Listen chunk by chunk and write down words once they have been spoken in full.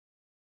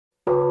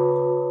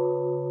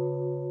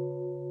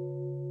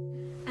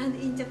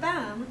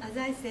Japan, as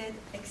I said,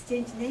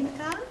 exchange name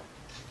card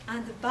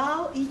and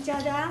bow each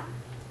other.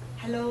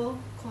 Hello,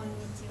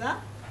 konnichiwa,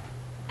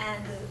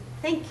 and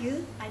thank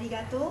you,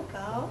 arigato,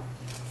 bow,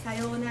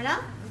 sayonara,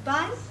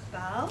 goodbye,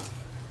 bow,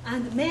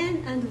 and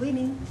men and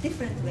women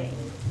different way.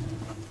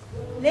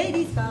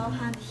 Ladies bow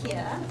hand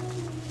here,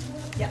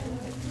 yeah,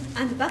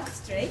 and back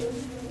straight,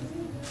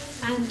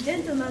 and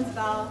gentlemen's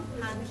bow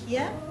hand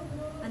here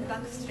and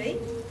back straight,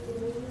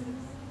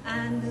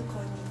 and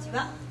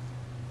konnichiwa,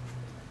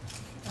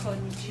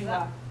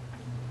 konnichiwa,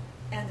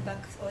 and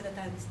back all the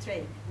time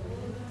straight.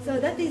 So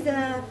that is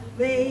a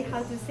way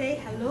how to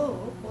say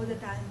hello all the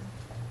time.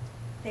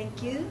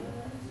 Thank you,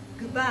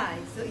 goodbye.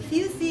 So if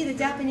you see the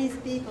Japanese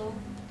people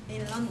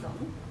in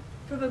London,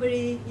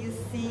 probably you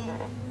see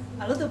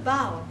a lot of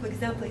bow. For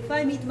example, if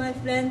I meet my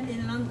friend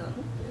in London,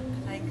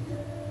 like,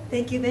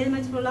 thank you very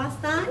much for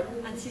last time,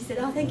 and she said,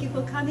 oh, thank you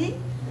for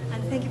coming,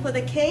 and thank you for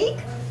the cake.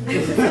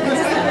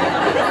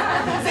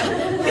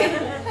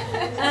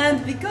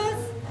 And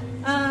because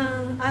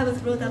I was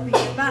brought up in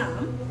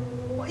Japan,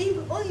 or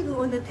even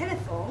on the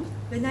telephone,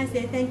 when I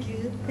say thank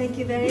you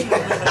very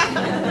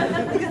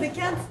much, because I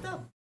can't stop.